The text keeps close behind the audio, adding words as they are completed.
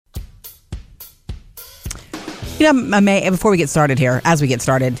Before we get started here, as we get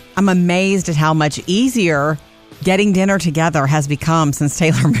started, I'm amazed at how much easier getting dinner together has become since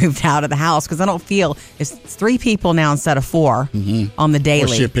Taylor moved out of the house, because I don't feel it's 3 people now instead of 4 on the daily.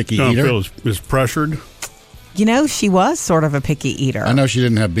 Was she a picky Don't eater? feel as pressured. She was sort of a picky eater. I know she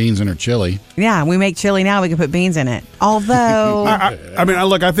didn't have beans in her chili. Yeah, we make chili now. We can put beans in it. Although, I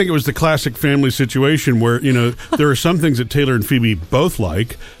think it was the classic family situation where, there are some things that Taylor and Phoebe both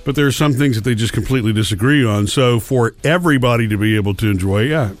like, but there are some things that they just completely disagree on. So for everybody to be able to enjoy,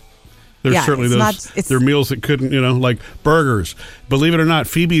 there's certainly there are meals that couldn't, like burgers. Believe it or not,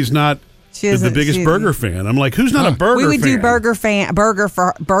 Phoebe's not the biggest burger fan. I'm like, who's not a burger fan? We would do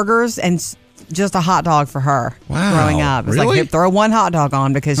burgers and just a hot dog for her growing up. It's really? like, throw 1 hot dog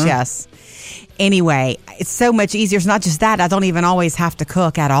on because, yes. Anyway, it's so much easier. It's not just that. I don't even always have to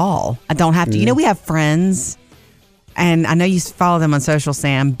cook at all. I don't have to. We have friends, and I know you follow them on social,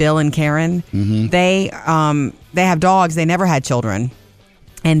 Sam, Bill and Karen. Mm-hmm. They have dogs. They never had children.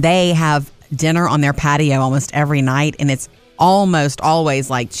 And they have dinner on their patio almost every night, and it's almost always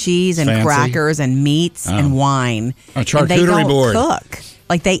like cheese and crackers and meats and wine. A charcuterie and they don't board. Cook.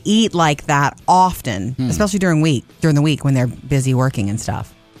 Like, they eat like that often, especially during the week when they're busy working and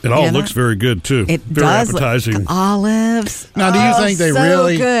stuff. It all looks very good too. It very does. appetizing. Look, olives. Now, do you think they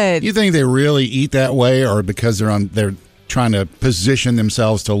really? Good. You think they really eat that way, or because they're trying to position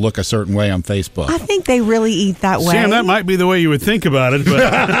themselves to look a certain way on Facebook? I think they really eat that way. Sam, that might be the way you would think about it, but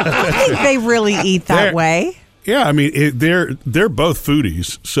I think they really eat that way. Yeah, I mean, they're both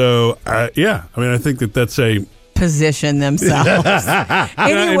foodies, so I think that's a position themselves.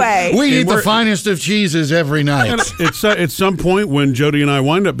 Anyway, we eat the finest of cheeses every night. It's at some point when Jody and I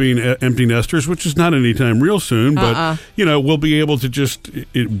wind up being empty nesters, which is not anytime real soon, but we'll be able to just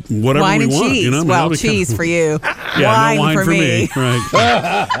whatever wine we and want. Cheese. Cheese for you. Yeah, wine for me.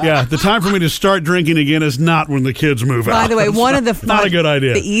 Right. Yeah, the time for me to start drinking again is not when the kids move out. By the way, one of the not a good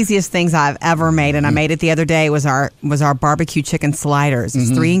idea. The easiest things I've ever made, and I made it the other day, was our barbecue chicken sliders.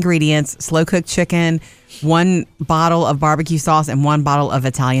 It's 3 ingredients: slow cooked chicken, 1 bottle of barbecue sauce, and 1 bottle of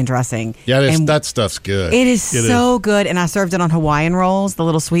Italian dressing. Yeah, that stuff's good. It is so good. And I served it on Hawaiian rolls, the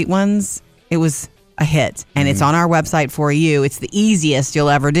little sweet ones. It was a hit. And it's on our website for you. It's the easiest you'll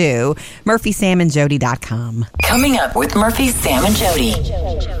ever do. MurphySamandJody.com. Coming up with Murphy, Sam, and Jody.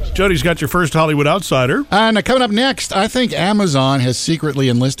 Jody's got your first Hollywood Outsider. And coming up next, I think Amazon has secretly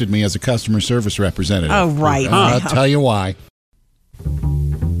enlisted me as a customer service representative. Oh, right. I'll tell you why.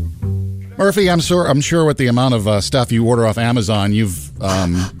 Murphy, I'm sure with the amount of stuff you order off Amazon, you've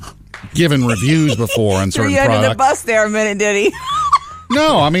given reviews before on certain products. Under the bus there a minute, did he?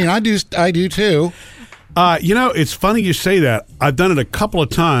 No, I mean, I do too. It's funny you say that. I've done it a couple of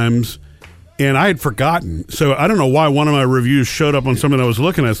times, and I had forgotten. So I don't know why one of my reviews showed up on something I was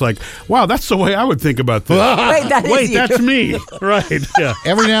looking at. It's like, wow, that's the way I would think about this. Wait, that's me. Right. Yeah.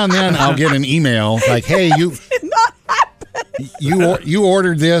 Every now and then I'll get an email like, hey, you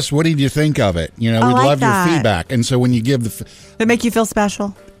ordered this. What did you think of it? We'd love your feedback. And so when you give Does it make you feel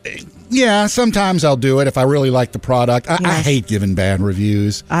special? Yeah, sometimes I'll do it if I really like the product. I hate giving bad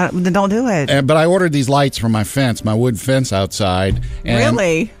reviews. Then don't do it. But I ordered these lights for my fence, my wood fence outside. And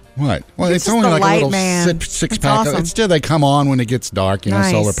really? What? Well, it's just only like light, a little six pack. Awesome. Still, they come on when it gets dark,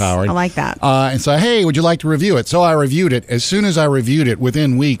 nice. solar powered. I like that. And so, hey, would you like to review it? So I reviewed it. As soon as I reviewed it,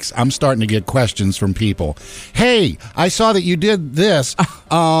 within weeks, I'm starting to get questions from people. Hey, I saw that you did this.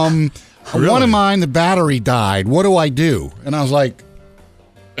 Really? One of mine, the battery died. What do I do? And I was like,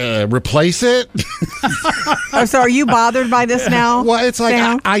 replace it? So are you bothered by this now? Well, it's like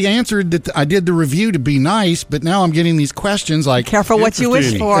I answered that I did the review to be nice, but now I'm getting these questions like, careful what you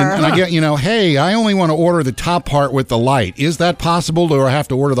wish for. And I get, hey, I only want to order the top part with the light. Is that possible, or I have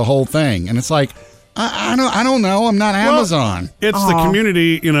to order the whole thing? And it's like, I don't know. I'm not Amazon. It's the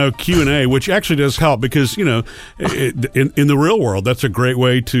community, Q&A, which actually does help because, in the real world, that's a great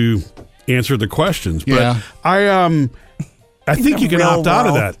way to answer the questions. But I think you can opt out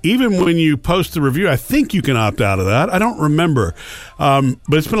of that. Even when you post the review, I think you can opt out of that. I don't remember. But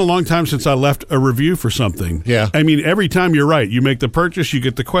it's been a long time since I left a review for something. Yeah. I mean, every time you're right, you make the purchase, you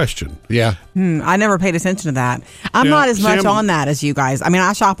get the question. Yeah. I never paid attention to that. I'm not as much on that as you guys. I mean,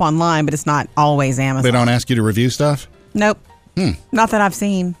 I shop online, but it's not always Amazon. They don't ask you to review stuff? Nope. Not that I've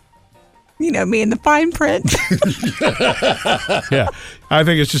seen. Me and the fine print. Yeah, I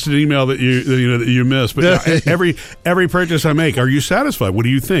think it's just an email that you miss. But every purchase I make, are you satisfied? What do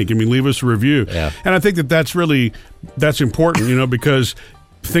you think? I mean, leave us a review. Yeah. And I think that's important, because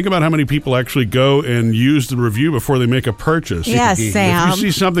Think about how many people actually go and use the review before they make a purchase. Yes, Sam. If you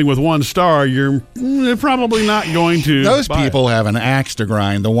see something with 1 star, you're probably not going to Those buy people have an axe to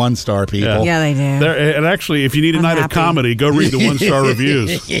grind, the 1-star people. Yeah, they do. And actually, if you need a night happy. of comedy, go read the 1-star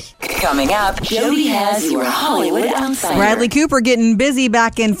reviews. Coming up, Jody has your Hollywood Outsider. Bradley Cooper getting busy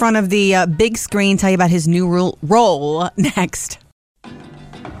back in front of the big screen. Tell you about his new role next.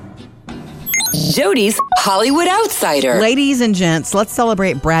 Jody's Hollywood Outsider. Ladies and gents, let's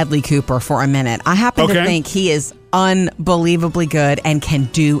celebrate Bradley Cooper for a minute. I happen to think he is unbelievably good and can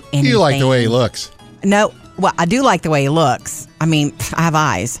do anything. You like the way he looks. No, well, I do like the way he looks. I mean, I have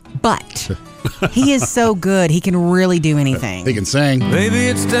eyes, but he is so good. He can really do anything. He can sing. Maybe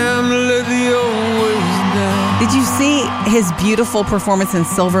it's time to let the old ways down. Did you see his beautiful performance in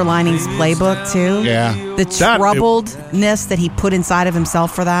Silver Linings Playbook, too? Yeah. The troubledness that he put inside of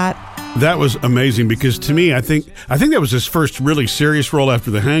himself for that. That was amazing because to me, I think that was his first really serious role after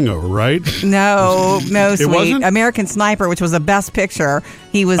The Hangover, right? No, sweet. wasn't? American Sniper, which was the best picture.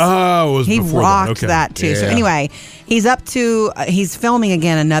 He was. Oh, it was he before rocked that. Okay. too. So Yeah. anyway, he's up to. He's filming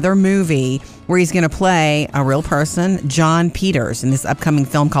again another movie where he's going to play a real person, John Peters, in this upcoming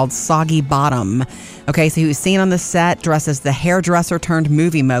film called Soggy Bottom. Okay, so he was seen on the set dressed as the hairdresser turned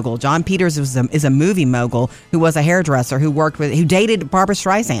movie mogul. John Peters is a movie mogul who was a hairdresser who dated Barbra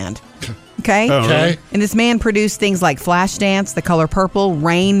Streisand. Okay? Oh, really? And this man produced things like Flashdance, The Color Purple,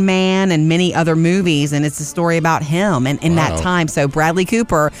 Rain Man, and many other movies. And it's a story about him and in that time. So Bradley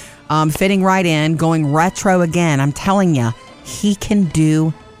Cooper fitting right in, going retro again. I'm telling you, he can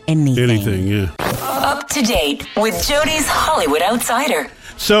do anything. Anything, yeah. Up to date with Jody's Hollywood Outsider.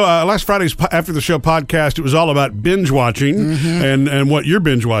 So last Friday's After the Show podcast, it was all about binge watching and what you're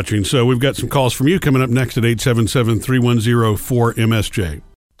binge watching. So we've got some calls from you coming up next at 877-310-4MSJ.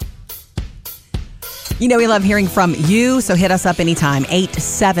 You know, we love hearing from you, so hit us up anytime,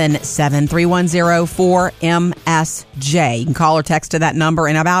 877-310-4MSJ. You can call or text to that number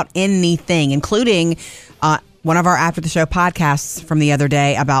and about anything, including one of our After the Show podcasts from the other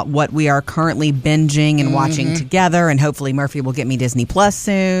day about what we are currently binging and watching together, and hopefully Murphy will get me Disney Plus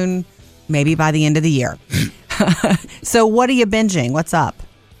soon, maybe by the end of the year. So what are you binging? What's up?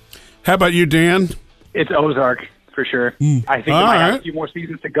 How about you, Dan? It's Ozark for sure. I think it All might have right. a few more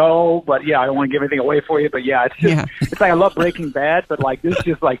seasons to go, but yeah, I don't want to give anything away for you. But yeah, it's just it's like I love Breaking Bad, but like this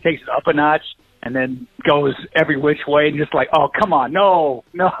just like takes it up a notch and then goes every which way and just like, oh come on, no,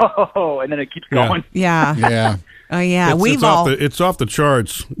 and then it keeps going. Yeah. Yeah. Oh yeah, It's off the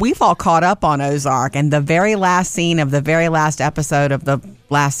charts. We've all caught up on Ozark, and the very last scene of the very last episode of the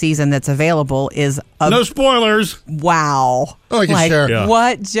last season that's available is No spoilers. wow. Oh, I can share. Yeah.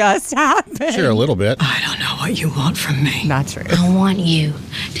 What just happened? Share a little bit. I don't know what you want from me. Not true. I want you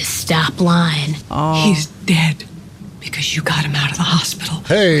to stop lying. He's dead because you got him out of the hospital.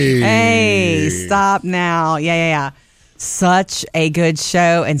 Hey, stop now. Yeah. Such a good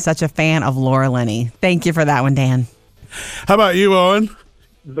show and such a fan of Laura Linney. Thank you for that one, Dan. How about you, Owen?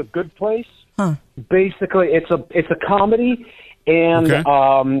 The Good Place. Basically, it's a comedy, and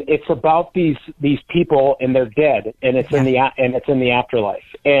it's about these people and they're dead, and it's in the afterlife.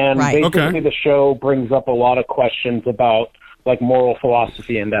 And Right. basically, the show brings up a lot of questions about like moral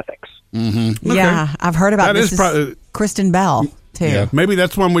philosophy and ethics. Yeah, I've heard about That this. is probably- Kristen Bell, too. Yeah. Maybe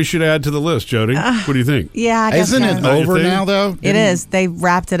that's one we should add to the list, Jody. What do you think? Yeah, I guess Isn't so. it Don't you over think? now, though? It is. They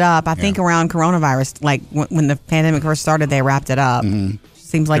wrapped it up. I think around coronavirus, like when the pandemic first started, they wrapped it up.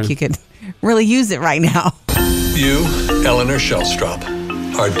 Seems like you could really use it right now. You, Eleanor Shellstrop,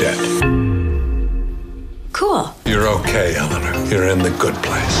 are dead. Cool. You're okay, Eleanor. You're in the good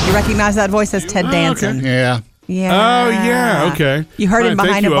place. You recognize that voice as Ted Danson? Yeah. Yeah. Oh, yeah. Okay. You heard All him right,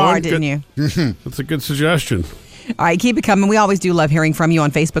 behind thank a bar, Owen. didn't you? That's a good suggestion. All right, keep it coming. We always do love hearing from you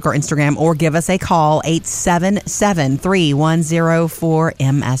on Facebook or Instagram, or give us a call,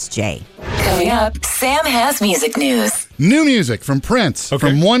 877-310-4MSJ. Coming up, Sam has music news. New music from Prince,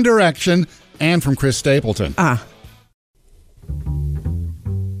 from One Direction, and from Chris Stapleton.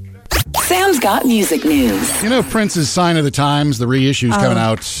 Sam's got music news. You know Prince's Sign of the Times, the reissue's coming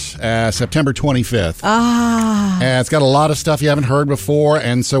out September 25th. It's got a lot of stuff you haven't heard before,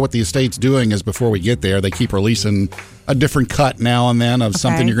 and so what the estate's doing is before we get there, they keep releasing a different cut now and then of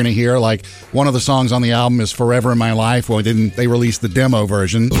something you're going to hear. Like one of the songs on the album is Forever in My Life. Well, they released the demo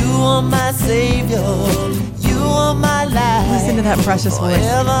version. You are my savior. You are my life. Listen to that precious voice.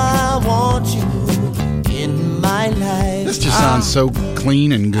 Forever I want you in my life. This just sounds so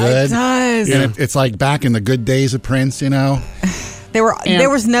clean and good. It does. And it's like back in the good days of Prince, you know? There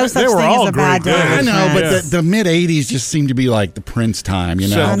was no such thing as a bad day. I know, but Yeah. the mid 80s just seemed to be like the Prince time, you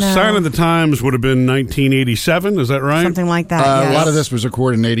know? So, Sign of the Times would have been 1987, is that right? Something like that. A yes. lot of this was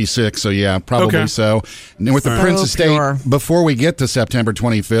recorded in 86, so yeah, probably Okay. so. And with the So Prince estate, pure. before we get to September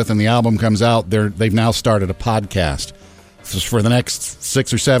 25th and the album comes out, they've now started a podcast. So for the next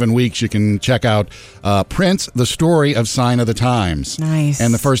 6 or 7 weeks, you can check out Prince, the story of Sign of the Times. Nice.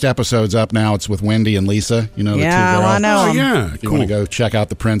 And the first episode's up now. It's with Wendy and Lisa. You know, the two Yeah, girls. I know. Oh, yeah. If you Cool. want to go check out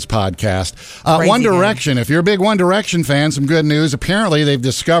the Prince podcast. Crazy One good. Direction. If you're a big One Direction fan, some good news. Apparently, they've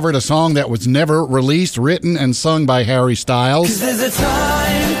discovered a song that was never released, written and sung by Harry Styles. There's a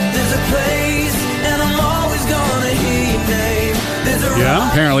time, there's a place, and I'm always gonna hear your name. There's a Yeah?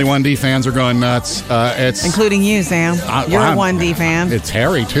 Apparently, 1D fans are going nuts. It's Including you, Sam. You're a 1D fan. It's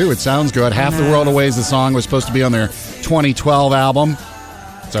Harry too. It sounds good. Half the World Aways the song was supposed to be on their 2012 album.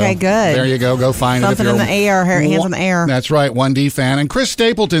 So Okay, good. There you go. Go find Something it. If in you're the air, hands in the air. That's right, 1D fan. And Chris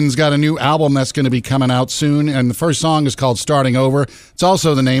Stapleton's got a new album that's going to be coming out soon. And the first song is called Starting Over. It's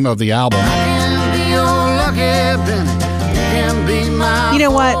also the name of the album. You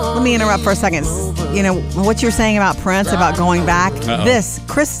know what? Let me interrupt for a second. You know, what you're saying about Prince, about going back,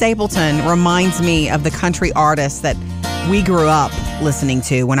 Chris Stapleton reminds me of the country artists that we grew up listening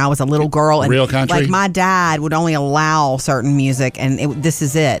to when I was a little girl. And Real country? Like my dad would only allow certain music, and this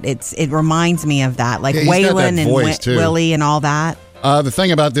is it. It reminds me of that. Like Yeah, he's got that Waylon and voice, too. Willie and all that. The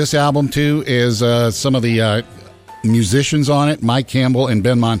thing about this album, too, is some of the musicians on it, Mike Campbell and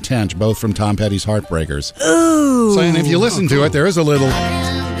Ben Montench, both from Tom Petty's Heartbreakers. Ooh. So, and if you listen to it, there is a little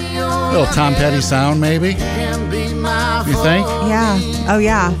Tom Petty sound, maybe. You think? Yeah. Oh,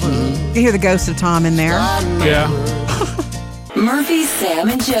 yeah. You hear the ghost of Tom in there. Yeah. Murphy, Sam,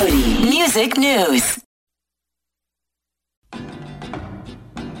 and Jody. Music news.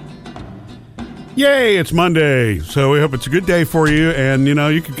 Yay, it's Monday. So we hope it's a good day for you. And, you know,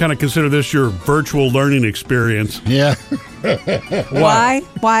 you can kind of consider this your virtual learning experience. Yeah. Why?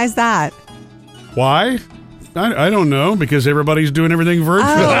 Why is that? Why? I don't know, because everybody's doing everything virtual.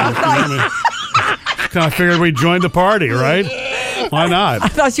 Kind of figured we'd join the party, right? Why not? I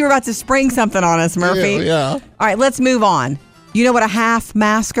thought you were about to spring something on us, Murphy. Yeah. All right, let's move on. You know what a half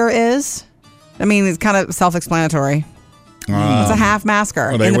masker is? I mean, it's kind of self-explanatory. It's a half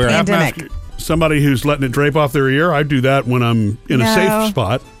masker they in the wear half pandemic. Somebody who's letting it drape off their ear, I do that when I'm in a No. safe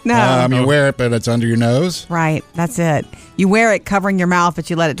spot. No. You wear it, but it's under your nose. Right, that's it. You wear it covering your mouth, but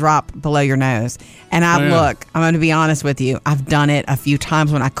you let it drop below your nose. And I'm going to be honest with you. I've done it a few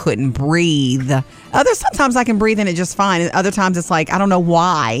times when I couldn't breathe. Sometimes I can breathe in it just fine. Other times it's like, I don't know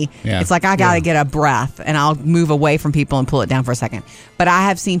why. Yeah. It's like I got to get a breath and I'll move away from people and pull it down for a second. But I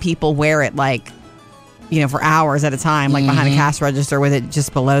have seen people wear it like, for hours at a time, like behind a cash register with it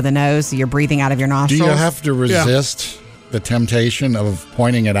just below the nose. So you're breathing out of your Do nostrils. you have to resist the temptation of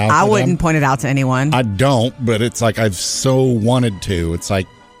pointing it out I to wouldn't them? point it out to anyone. I don't, but it's like I've so wanted to. It's like,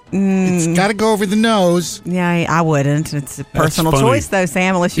 it's got to go over the nose. Yeah, I wouldn't. It's a personal funny. choice, though,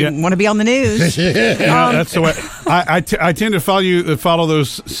 Sam, unless you want to be on the news. Yeah, that's the way. I tend to follow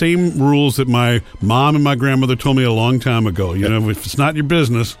those same rules that my mom and my grandmother told me a long time ago. You know, if it's not your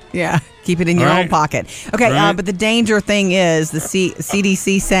business. Yeah, keep it in your All own right. pocket. Okay, Right. but the danger thing is the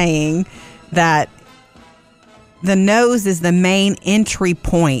CDC saying that the nose is the main entry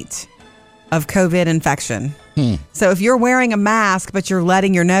point of COVID infection. So if you're wearing a mask, but you're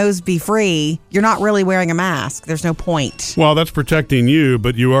letting your nose be free, you're not really wearing a mask. There's no point. Well, that's protecting you,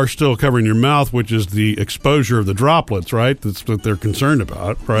 but you are still covering your mouth, which is the exposure of the droplets, right? That's what they're concerned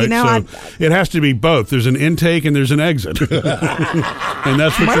about, right? You know, so it has to be both. There's an intake and there's an exit. And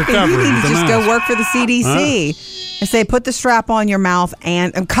that's what you're Murphy, covering. you need with to the just mask. go work for the CDC and say, put the strap on your mouth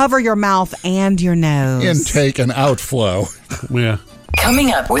and cover your mouth and your nose. Intake and outflow. Yeah.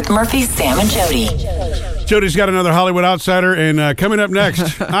 Coming up with Murphy, Sam, and Jody. Jody's got another Hollywood Outsider, and coming up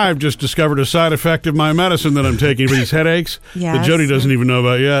next, I've just discovered a side effect of my medicine that I'm taking for these headaches that Yes. Jody doesn't even know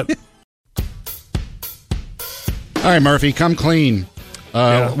about yet. All right, Murphy, come clean.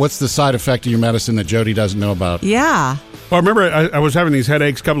 Yeah. What's the side effect of your medicine that Jody doesn't know about? Yeah. Well, I remember I was having these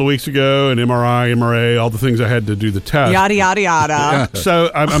headaches a couple of weeks ago, and MRI, MRA, all the things I had to do the test. Yada, yada, yada.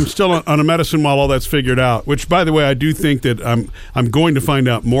 So I'm still on a medicine while all that's figured out, which, by the way, I do think that I'm going to find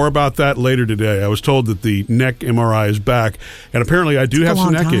out more about that later today. I was told that the neck MRI is back, and apparently I do have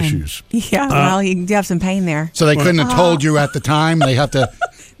some neck issues. Yeah, well, you do have some pain there. So they couldn't have told you at the time. They have to.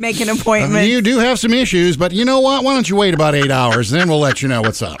 Make an appointment. You do have some issues, but you know what? Why don't you wait about 8 hours, and then we'll let you know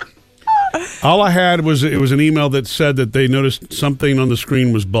what's up. All I had was an email that said that they noticed something on the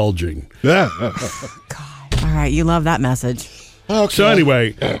screen was bulging. Yeah. All right, you love that message. Okay. So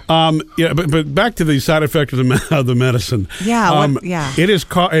anyway, but back to the side effect of the medicine. Yeah, It is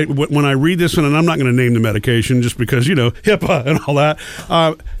when I read this one, and I'm not going to name the medication just because HIPAA and all that.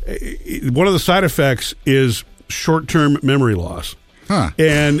 One of the side effects is short-term memory loss. Huh.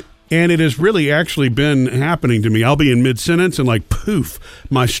 And it has really actually been happening to me. I'll be in mid-sentence and like poof,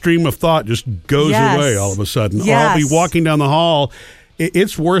 my stream of thought just goes away all of a sudden. Yes. Or I'll be walking down the hall.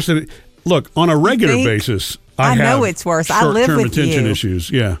 It's worse than look on a regular basis. I know have it's worse. I live with attention you.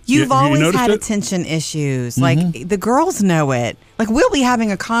 issues. Yeah, You've always had it? attention issues. Like the girls know it. Like we'll be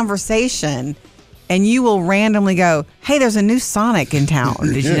having a conversation, and you will randomly go, "Hey, there's a new Sonic in town.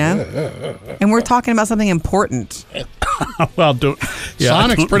 Did you know?" And we're talking about something important. Well,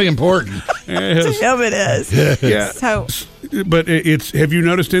 Sonic's pretty important. To him, it is. Yeah. So, but have you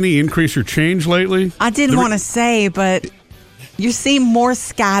noticed any increase or change lately? I didn't want to say, but you seem more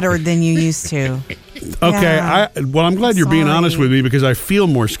scattered than you used to. Okay, Yeah. I'm glad you're being honest with me because I feel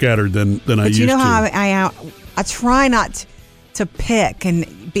more scattered than I used to. But you know how I try not to pick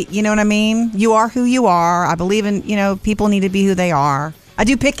and be, you know what I mean? You are who you are. I believe in, people need to be who they are. I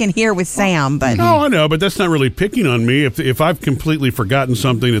do pick in here with Sam, but no, I know, but that's not really picking on me. If I've completely forgotten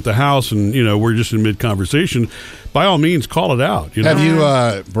something at the house and we're just in mid conversation, by all means, call it out. Have you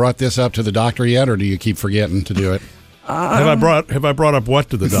brought this up to the doctor yet, or do you keep forgetting to do it? Have I brought up what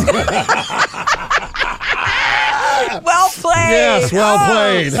to the doctor? Well played. Yes, well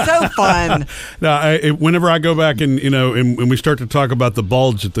played. So fun. Now, whenever I go back and and we start to talk about the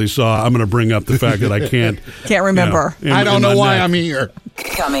bulge that they saw, I'm going to bring up the fact that I can't remember. I don't know why I'm here.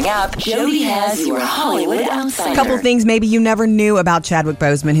 Coming up, Jody has your Hollywood Outsider. A couple things maybe you never knew about Chadwick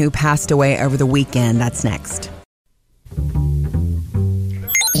Boseman, who passed away over the weekend. That's next.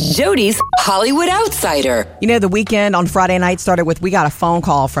 Jody's Hollywood Outsider. The weekend on Friday night started with, we got a phone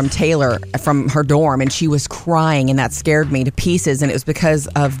call from Taylor from her dorm, and she was crying, and that scared me to pieces, and it was because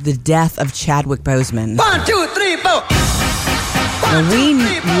of the death of Chadwick Boseman. 1, 2, 3, 4. And we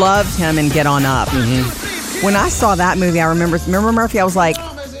loved him in Get On Up. Mm-hmm. When I saw that movie, I remember Murphy, I was like,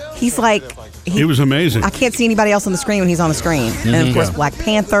 he was amazing. I can't see anybody else on the screen when he's on the screen. Mm-hmm. And of course, Black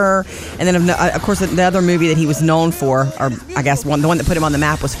Panther. And then of course the other movie that he was known for, or I guess the one that put him on the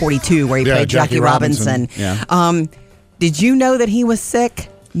map, was 42, where he played Jackie Robinson. Yeah. Did you know that he was sick?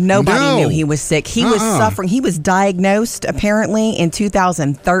 Nobody knew he was sick. He was suffering. He was diagnosed apparently in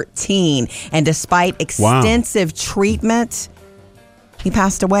 2013, and despite extensive treatment, he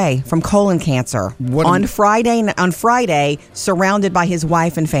passed away from colon cancer on Friday, surrounded by his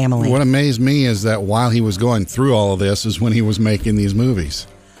wife and family. What amazed me is that while he was going through all of this is when he was making these movies.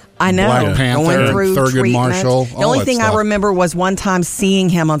 I know. Black Panther, going through Thurgood treatment. Marshall. The only thing I remember was one time seeing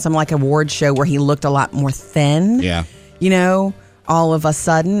him on some award show where he looked a lot more thin. Yeah. All of a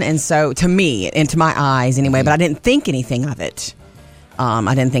sudden. And so to me, and to my eyes anyway, but I didn't think anything of it.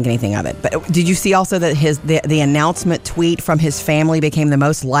 But did you see also that the announcement tweet from his family became the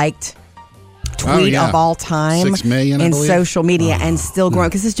most liked tweet of all time 6 million, in social media, and still growing,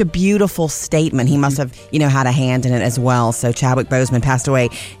 because it's such a beautiful statement. He must have, had a hand in it as well. So Chadwick Boseman passed away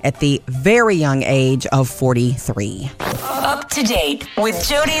at the very young age of 43. Up to date with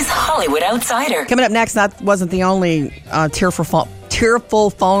Jody's Hollywood Outsider. Coming up next, that wasn't the only tearful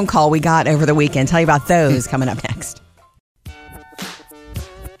phone call we got over the weekend. Tell you about those coming up next.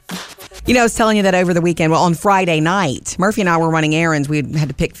 I was telling you that over the weekend, on Friday night, Murphy and I were running errands. We had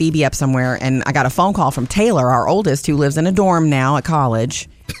to pick Phoebe up somewhere, and I got a phone call from Taylor, our oldest, who lives in a dorm now at college.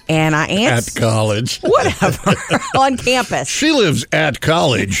 And I answered. At college. Whatever. On campus. She lives at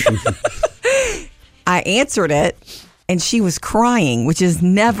college. I answered it, and she was crying, which is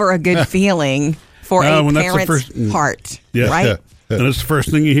never a good feeling for a parent's part. Yeah. Right? And it's the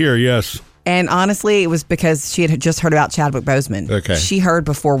first thing you hear, yes. And honestly, it was because she had just heard about Chadwick Boseman. Okay. She heard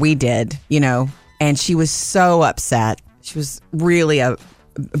before we did, and she was so upset. She was really a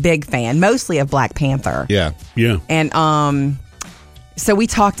big fan, mostly of Black Panther. Yeah. Yeah. And so we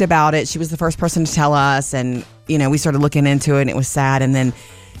talked about it. She was the first person to tell us, and, we started looking into it, and it was sad. And then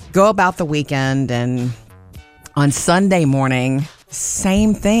go about the weekend, and on Sunday morning,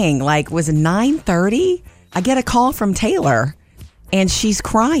 same thing. Was it 9:30? I get a call from Taylor. And she's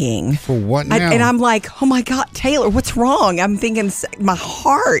crying. For what now? And I'm like, oh my God, Taylor, what's wrong? I'm thinking, my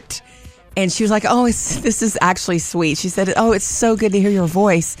heart. And she was like, this is actually sweet. She said, it's so good to hear your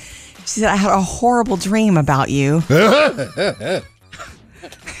voice. She said, I had a horrible dream about you. Should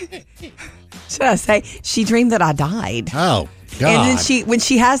I say? She dreamed that I died. Oh, God. And then when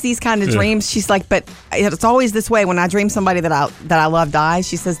she has these kind of dreams, she's like, but it's always this way. When I dream somebody that I love dies,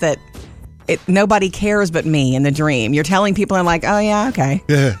 she says that nobody cares but me in the dream. You're telling people, I'm like, oh yeah, okay.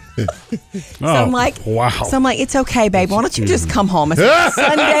 So I'm like, wow. So I'm like, it's okay, babe. Why don't you just come home? I said,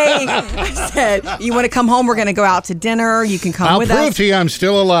 Sunday. I said, you want to come home? We're going to go out to dinner. You can come with us. I'll prove to you I'm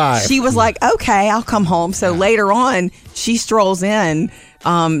still alive. She was like, okay, I'll come home. So later on, she strolls in,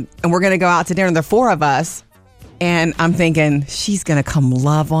 and we're going to go out to dinner. There are 4 of us. And I'm thinking, she's going to come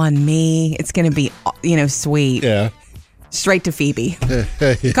love on me. It's going to be, sweet. Yeah. Straight to Phoebe.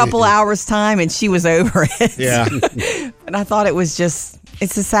 A couple hours time, and she was over it. Yeah. And I thought it was just,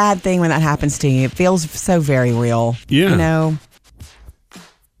 it's a sad thing when that happens to you. It feels so very real. Yeah.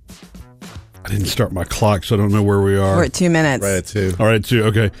 I didn't start my clock, so I don't know where we are. We're at 2 minutes. Right at 2. All right, 2.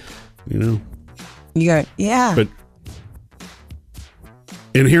 Okay. You go, yeah. But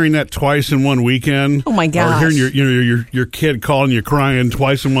and hearing that twice in one weekend. Oh my gosh. Or hearing your kid calling you crying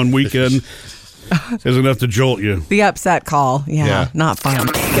twice in one weekend is enough to jolt you. The upset call. Yeah. Not fun.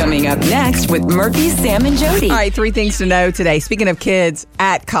 Coming up next with Murphy, Sam, and Jody. All right, 3 things to know today. Speaking of kids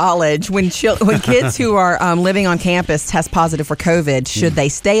at college, when kids who are living on campus test positive for COVID, should they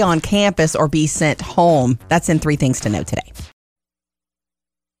stay on campus or be sent home? That's in 3 things to know today.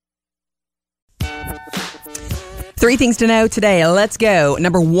 3 things to know today. Let's go.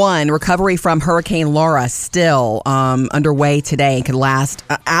 Number 1, recovery from Hurricane Laura still underway today. Could last,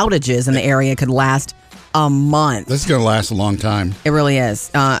 outages in the area could last a month. This is going to last a long time. It really is.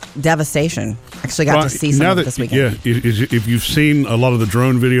 Devastation. Actually got to see some of it this weekend. Yeah, if you've seen a lot of the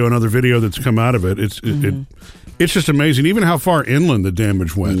drone video and other video that's come out of it, it's just amazing, even how far inland the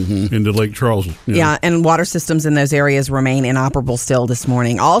damage went into Lake Charles. Yeah, and water systems in those areas remain inoperable still this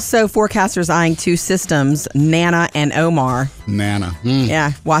morning. Also, forecasters eyeing 2 systems, Nana and Omar. Nana.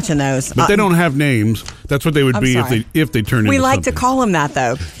 Yeah, watching those. But they don't have names. That's what they would be if they turned into We like something. to call them that,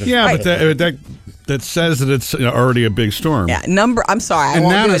 though. Yeah, right. But that says that it's already a big storm. Yeah, I'm sorry, I and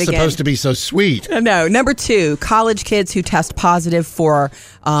won't do it Nana's again. supposed to be so sweet. No, number 2, college kids who test positive for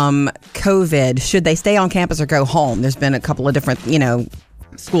COVID, should they stay on campus or go home? There's been a couple of different,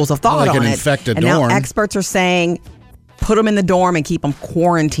 schools of thought like on an it. infected and dorm. now experts are saying put them in the dorm and keep them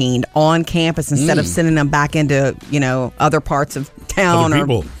quarantined on campus instead of sending them back into, other parts of town. Other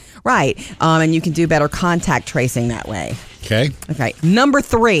people. Right. And you can do better contact tracing that way. Okay. Number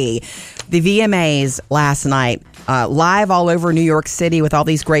 3, the VMAs last night, live all over New York City with all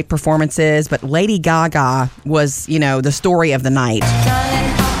these great performances. But Lady Gaga was, the story of the night.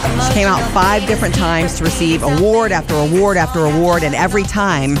 She came out 5 different times to receive award after award after award. And every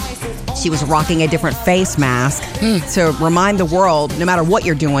time she was rocking a different face mask to remind the world, no matter what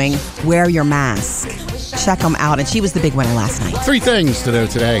you're doing, wear your mask. Check them out. And she was the big winner last night. 3 things to know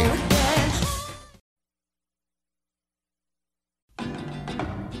today.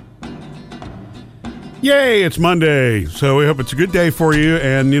 Yay, it's Monday. So we hope it's a good day for you.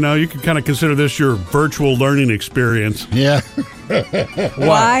 And, you can kind of consider this your virtual learning experience. Yeah.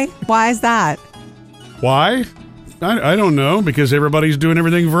 Why? Why is that? Why? I don't know, because everybody's doing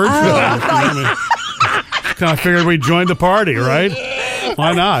everything virtual. Kind of figured we'd join the party, right?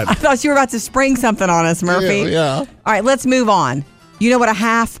 Why not? I thought you were about to spring something on us, Murphy. Yeah. All right, let's move on. You know what a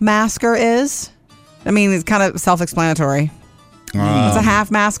half masker is? I mean, it's kind of self-explanatory. It's a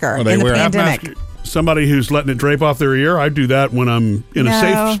half masker in the pandemic. Somebody who's letting it drape off their ear. I do that when I'm in a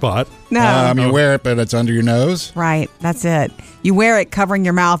safe spot. No. You wear it, but it's under your nose. Right. That's it. You wear it covering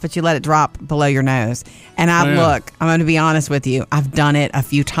your mouth, but you let it drop below your nose. And look, I'm going to be honest with you. I've done it a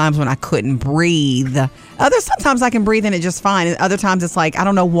few times when I couldn't breathe. Sometimes I can breathe in it just fine. And other times it's like, I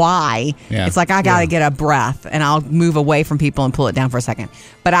don't know why. Yeah. It's like I got to get a breath and I'll move away from people and pull it down for a second.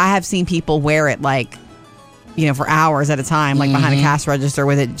 But I have seen people wear it like, for hours at a time, like behind a cash register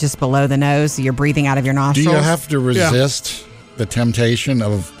with it just below the nose, so you're breathing out of your nostrils. Do you have to resist the temptation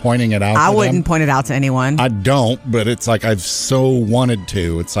of pointing it out I to wouldn't them? point it out to anyone. I don't, but it's like I've so wanted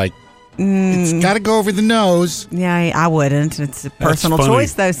to. It's like, it's got to go over the nose. Yeah, I wouldn't. It's a personal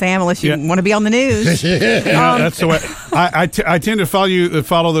choice, though, Sam, unless you want to be on the news. That's the way. I tend to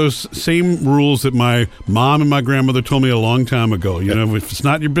follow those same rules that my mom and my grandmother told me a long time ago. If it's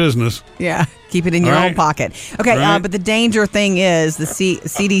not your business. Yeah, keep it in your own pocket. Okay, but the danger thing is the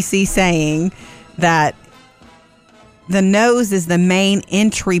CDC saying that the nose is the main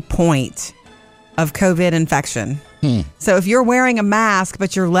entry point of COVID infection. So if you're wearing a mask,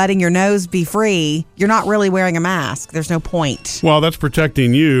 but you're letting your nose be free, you're not really wearing a mask. There's no point. Well, that's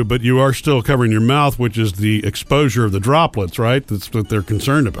protecting you, but you are still covering your mouth, which is the exposure of the droplets, right? That's what they're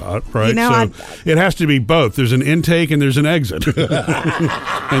concerned about, right? It has to be both. There's an intake and there's an exit.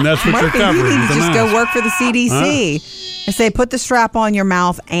 And that's what you're covering. You need to just go work for the CDC. And say, put the strap on your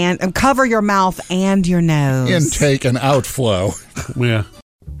mouth and cover your mouth and your nose. Intake and outflow. Yeah.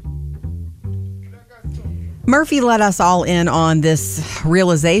 Murphy let us all in on this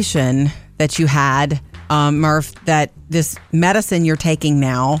realization that you had, Murph, that this medicine you're taking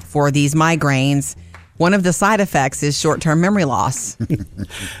now for these migraines, one of the side effects is short-term memory loss.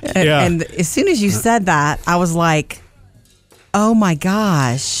 And as soon as you said that, I was like, oh my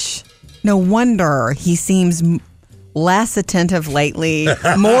gosh, no wonder he seems less attentive lately,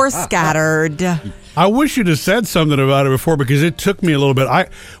 more scattered. I wish you'd have said something about it before, because it took me a little bit.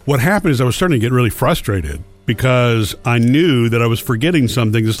 What happened is I was starting to get really frustrated because I knew that I was forgetting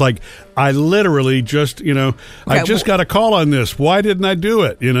something. It's like, I literally just, I just got a call on this. Why didn't I do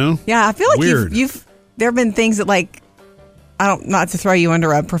it, Yeah, I feel like Weird. you've there have been things that, like, not to throw you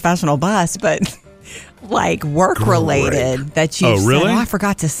under a professional bus, but like work-related that you said, really? I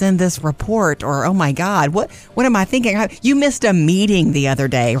forgot to send this report, or, oh my God, what am I thinking? You missed a meeting the other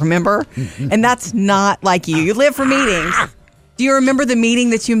day, remember? And that's not like you. You live for meetings. Do you remember the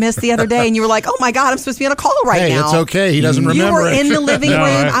meeting that you missed the other day? And you were like, oh my God, I'm supposed to be on a call right now. Hey, it's okay. He doesn't remember. You were it. in the living room.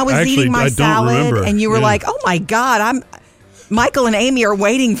 I was eating my salad. Remember. And you were like, oh my God, Michael and Amy are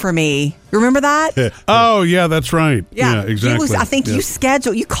waiting for me. You remember that? Oh, yeah, that's right. Yeah, exactly. I think you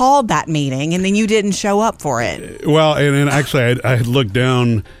called that meeting, and then you didn't show up for it. Well, and actually, I had looked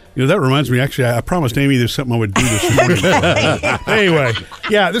down. That reminds me. Actually, I promised Amy there's something I would do this morning. Anyway,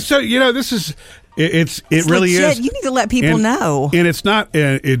 yeah. This is. It really legit. is. You need to let people know. And it's not.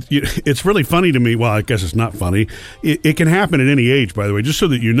 It's really funny to me. Well, I guess it's not funny. It can happen at any age, by the way. Just so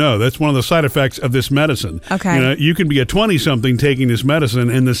that you know, that's one of the side effects of this medicine. Okay. You can be a 20-something taking this medicine,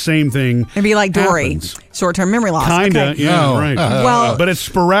 and the same thing. It'd be like Dory, happens. Short-term memory loss. Kinda, okay. yeah, right. Well, but it's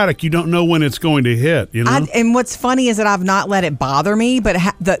sporadic. You don't know when it's going to hit. And what's funny is that I've not let it bother me, but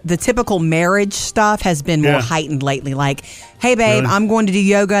the typical marriage stuff has been more heightened lately. Like, hey, babe, I'm going to do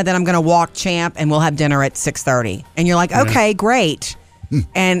yoga, then I'm going to walk Champ, and we'll have dinner at 6:30. And you're like, okay, great.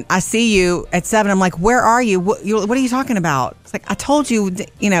 And I see you at 7. I'm like, where are you? What are you talking about? It's like, I told you,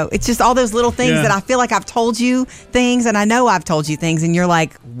 it's just all those little things that I feel like I've told you things, and I know I've told you things, and you're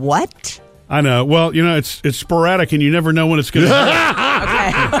like, what? I know. Well, it's sporadic, and you never know when it's going to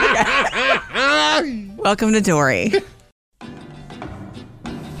happen. Okay. Welcome to Dory.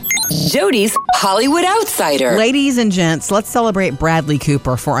 Jody's Hollywood Outsider. Ladies and gents, let's celebrate Bradley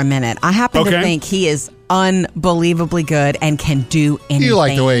Cooper for a minute. I happen to think he is unbelievably good and can do anything. You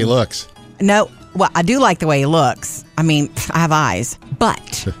like the way he looks. No, well, I do like the way he looks. I mean, I have eyes,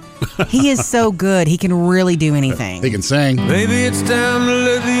 but he is so good. He can really do anything. He can sing. Maybe it's time to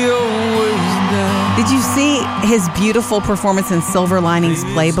let the old ways down. Did you see his beautiful performance in Silver Linings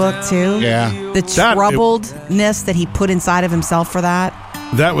Playbook, too? Yeah. The troubledness that he put inside of himself for that.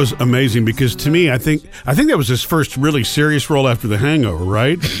 That was amazing, because to me, I think that was his first really serious role after The Hangover,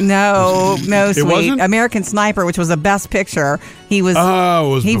 right? No, sweet. Wasn't? American Sniper, which was a Best Picture. He was.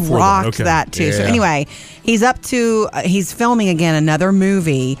 he before rocked that too. Yeah. So anyway, he's filming again another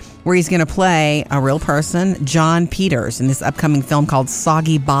movie where he's going to play a real person, John Peters, in this upcoming film called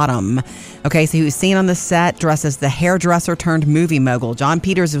Soggy Bottom. Okay, so he was seen on the set dressed as the hairdresser turned movie mogul. John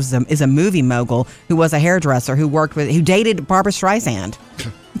Peters is a movie mogul who was a hairdresser who dated Barbra Streisand.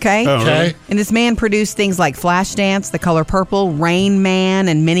 Okay. Okay. And this man produced things like Flashdance, The Color Purple, Rain Man,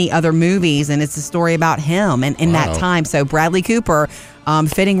 and many other movies. And it's a story about him and in that time. So Bradley Cooper,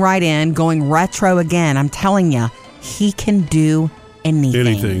 fitting right in, going retro again. I'm telling you, he can do anything.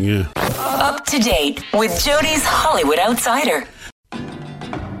 Anything, yeah. Up to date with Jody's Hollywood Outsider.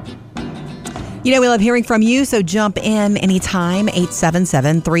 We love hearing from you, so jump in anytime,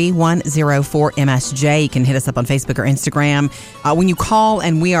 877-310-4MSJ. You can hit us up on Facebook or Instagram. When you call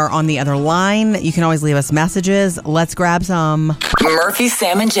and we are on the other line, you can always leave us messages. Let's grab some. Murphy,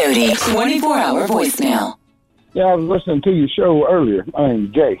 Sam, and Jody, 24-hour voicemail. Yeah, I was listening to your show earlier. My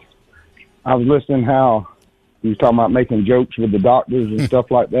name's Jay. I was listening how you was talking about making jokes with the doctors and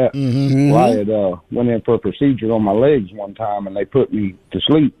stuff like that. Mm-hmm. Well, I had went in for a procedure on my legs one time, and they put me to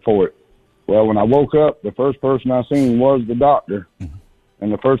sleep for it. Well, when I woke up, the first person I seen was the doctor.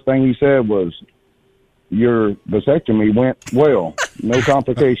 And the first thing he said was, your vasectomy went well. No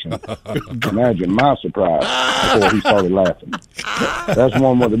complications. Imagine my surprise before he started laughing. That's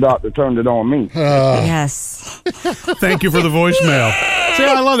one where the doctor turned it on me. Yes. Thank you for the voicemail. See,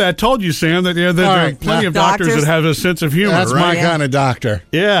 I love that. I told you, Sam, that there are plenty of doctors that have a sense of humor. That's right? my kind of doctor.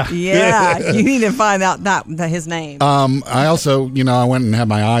 Yeah. Yeah. You need to find out that his name. I also, I went and had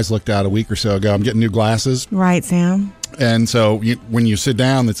my eyes looked at a week or so ago. I'm getting new glasses. Right, Sam. And so when you sit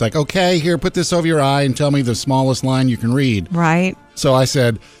down, it's like, okay, here, put this over your eye and tell me the smallest line you can read. Right. So I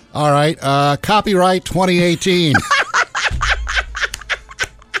said, all right, copyright 2018.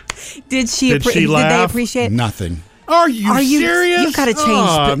 Did they laugh? appreciate it? Nothing. Are you serious? You've got to change.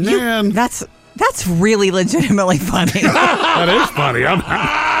 Oh, man. That's That's really legitimately funny. That is funny.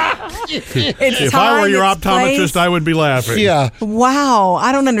 If I were your optometrist, I would be laughing. Yeah. Wow.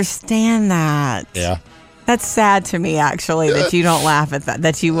 I don't understand that. Yeah. That's sad to me, actually, that you don't laugh at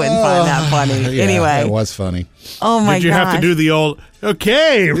that you wouldn't find that funny. Yeah, anyway. it was funny. Oh, my god! Did you have to do the old,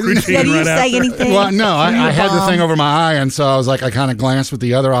 okay, routine Yeah, do you right say after? anything? Well, no, I had the thing over my eye, and so I was like, I kind of glanced with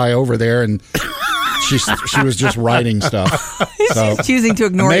the other eye over there, and she was just writing stuff. So She's choosing to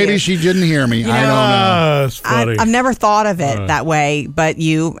ignore maybe you. she didn't hear me. I don't know. That's funny. I've never thought of it that way, but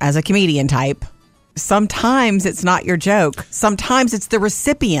you, as a comedian type, sometimes it's not your joke. Sometimes it's the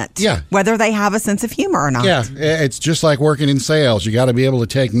recipient. Yeah. Whether they have a sense of humor or not. Yeah, it's just like working in sales. You got to be able to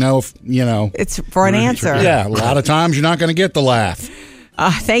take no, It's for an answer. Yeah, a lot of times you're not going to get the laugh.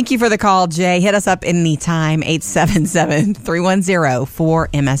 Thank you for the call, Jay. Hit us up anytime,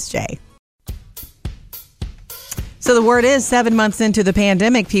 877-310-4MSJ. So the word is 7 months into the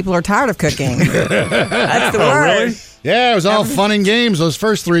pandemic, people are tired of cooking. That's the word. Really? Yeah, it was all fun and games those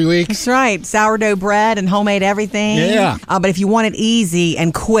first 3 weeks. That's right. Sourdough bread and homemade everything. Yeah. But if you want it easy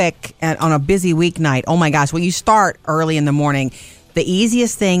and quick on a busy weeknight, oh my gosh, well, you start early in the morning. The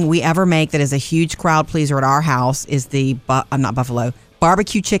easiest thing we ever make that is a huge crowd pleaser at our house is the, not buffalo,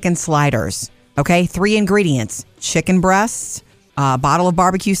 barbecue chicken sliders. Okay, 3 ingredients: chicken breasts, a bottle of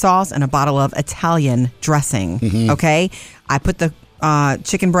barbecue sauce, and a bottle of Italian dressing. Mm-hmm. Okay, I put the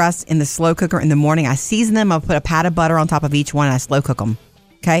chicken breasts in the slow cooker in the morning. I season them. I'll put a pat of butter on top of each one, and I slow cook them.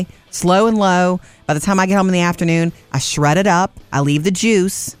 Okay, slow and low. By the time I get home in the afternoon, I shred it up. I leave the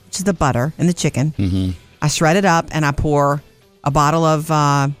juice, which is the butter and the chicken. Mm-hmm. I shred it up, and I pour a bottle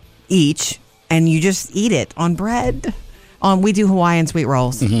of each, and you just eat it on bread. We do Hawaiian sweet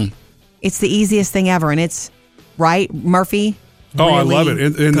rolls. Mm-hmm. It's the easiest thing ever, and it's right, Murphy. Oh, really I love it.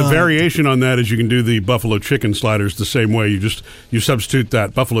 And the good. variation on that is you can do the buffalo chicken sliders the same way. You substitute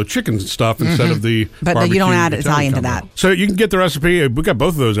that buffalo chicken stuff instead of the But barbecue you don't add Italian to combo. that. So you can get the recipe. We got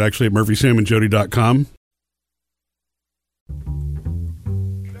both of those actually at murphysamandjody.com.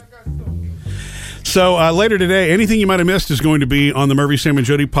 So later today, anything you might have missed is going to be on the Murphy, Sam, and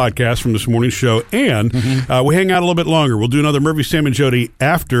Jody podcast from this morning's show. And we hang out a little bit longer. We'll do another Murphy, Sam, and Jody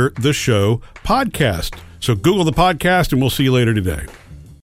after the show podcast. So Google the podcast, and we'll see you later today.